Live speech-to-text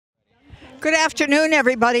Good afternoon,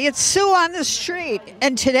 everybody. It's Sue on the Street,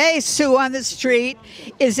 and today Sue on the Street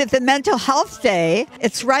is at the Mental Health Day.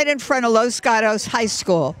 It's right in front of Los Gatos High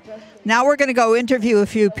School. Now we're going to go interview a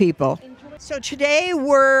few people. So today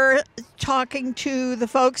we're talking to the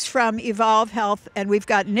folks from Evolve Health, and we've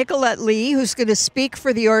got Nicolette Lee, who's going to speak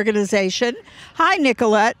for the organization. Hi,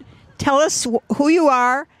 Nicolette. Tell us who you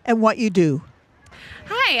are and what you do.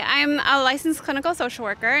 Hi, I'm a licensed clinical social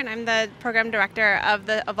worker, and I'm the program director of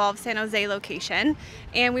the Evolve San Jose location.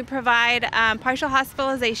 And we provide partial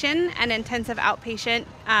hospitalization and intensive outpatient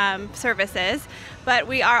services. But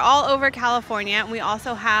we are all over California, and we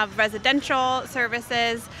also have residential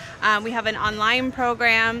services. We have an online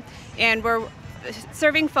program, and we're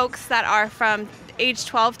serving folks that are from age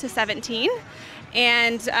 12 to 17.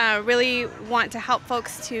 And really want to help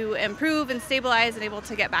folks to improve and stabilize and able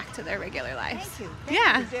to get back to their regular lives. Thank you.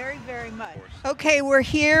 Thank you very, very much. Okay, we're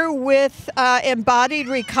here with Embodied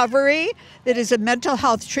Recovery. That is a mental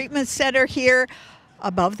health treatment center here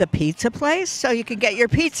above the pizza place. So you can get your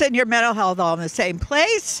pizza and your mental health all in the same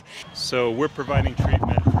place. So we're providing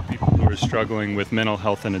treatment for people who are struggling with mental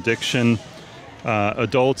health and addiction,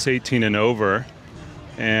 adults 18 and over.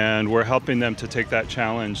 And we're helping them to take that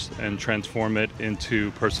challenge and transform it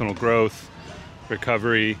into personal growth,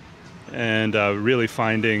 recovery, and really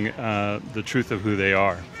finding the truth of who they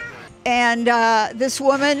are. And this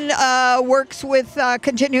woman works with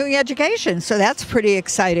continuing education, so that's pretty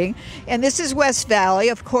exciting. And this is West Valley.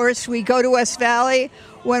 Of course, we go to West Valley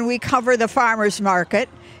when we cover the farmers market,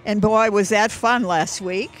 and boy, was that fun last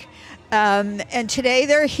week. And today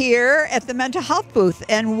they're here at the mental health booth.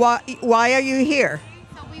 And why are you here?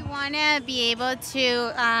 We want to be able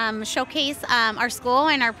to showcase our school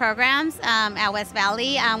and our programs at West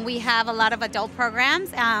Valley. We have a lot of adult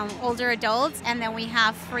programs, older adults, and then we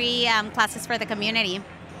have free classes for the community.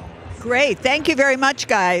 Great. Thank you very much,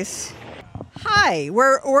 guys. Hi,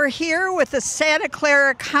 we're here with the Santa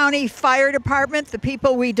Clara County Fire Department, the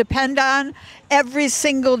people we depend on every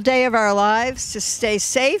single day of our lives to stay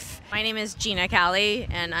safe. My name is Gina Callie,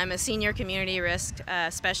 and I'm a senior community risk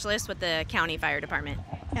specialist with the County Fire Department.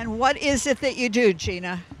 And what is it that you do,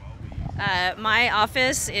 Gina? My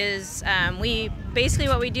office is, basically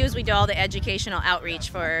what we do is we do all the educational outreach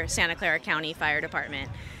for Santa Clara County Fire Department.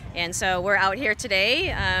 And so we're out here today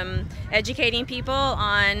educating people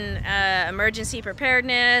on emergency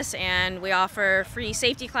preparedness, and we offer free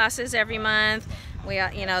safety classes every month. We,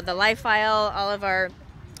 the life file, all of our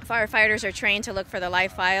firefighters are trained to look for the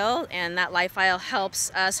life file, and that life file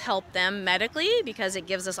helps us help them medically because it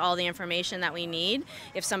gives us all the information that we need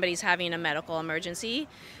if somebody's having a medical emergency.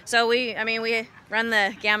 So we run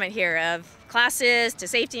the gamut here of classes to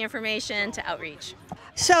safety information to outreach.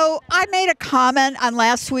 So I made a comment on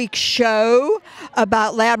last week's show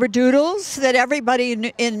about labradoodles, that everybody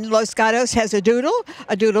in Los Gatos has a doodle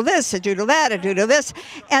this, a doodle that, a doodle this.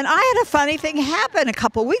 And I had a funny thing happen a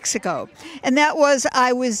couple weeks ago. And that was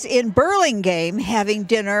I was in Burlingame having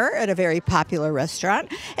dinner at a very popular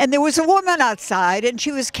restaurant. And there was a woman outside, and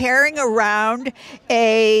she was carrying around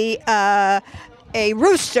a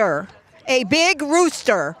rooster, a big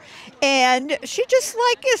rooster. And she just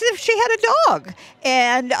like as if she had a dog.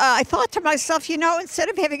 And I thought to myself, instead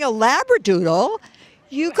of having a labradoodle,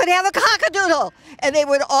 you could have a cockadoodle. And they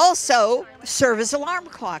would also serve as alarm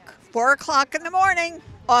clock. 4 o'clock in the morning,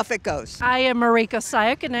 off it goes. I am Marika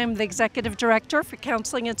Sayak, and I'm the Executive Director for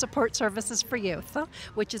Counseling and Support Services for Youth,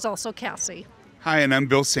 which is also CASI. Hi, and I'm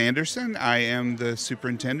Bill Sanderson. I am the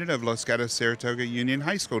superintendent of Los Gatos Saratoga Union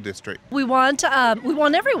High School District. We want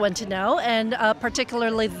everyone to know, and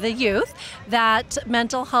particularly the youth, that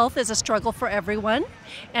mental health is a struggle for everyone,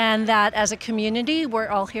 and that as a community, we're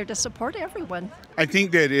all here to support everyone. I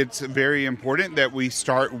think that it's very important that we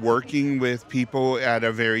start working with people at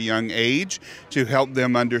a very young age to help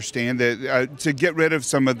them understand that, to get rid of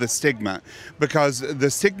some of the stigma. Because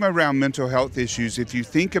the stigma around mental health issues, if you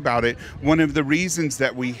think about it, one of the reasons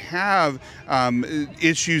that we have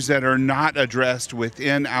issues that are not addressed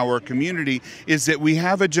within our community is that we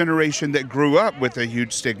have a generation that grew up with a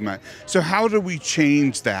huge stigma. So how do we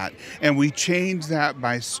change that? And we change that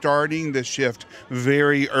by starting the shift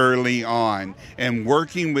very early on and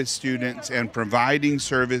working with students and providing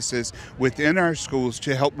services within our schools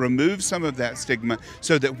to help remove some of that stigma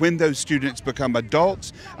so that when those students become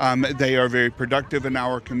adults, they are very productive in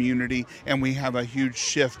our community, and we have a huge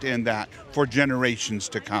shift in that for generations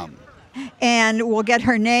to come. And we'll get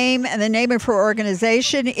her name, and the name of her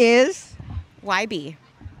organization is? YB.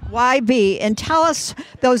 YB. And tell us,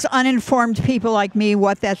 those uninformed people like me,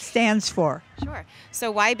 what that stands for. Sure.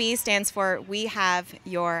 So YB stands for We Have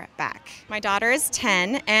Your Back. My daughter is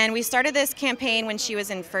 10, and we started this campaign when she was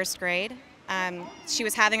in first grade. She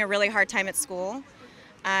was having a really hard time at school.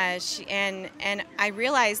 And I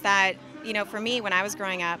realized that, you know, for me, when I was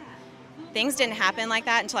growing up, things didn't happen like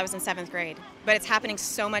that until I was in 7th grade. But it's happening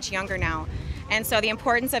so much younger now. And so the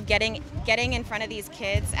importance of getting in front of these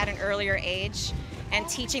kids at an earlier age and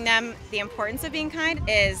teaching them the importance of being kind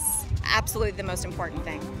is absolutely the most important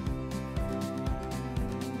thing.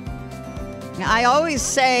 I always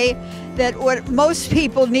say that what most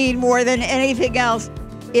people need more than anything else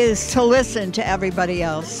is to listen to everybody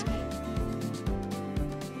else.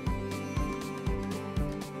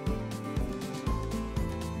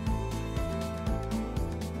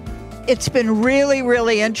 It's been really,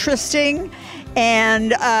 really interesting,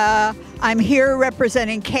 and I'm here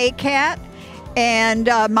representing KCAT and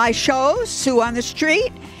my show, Sue on the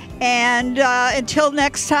Street. And until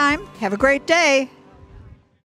next time, have a great day.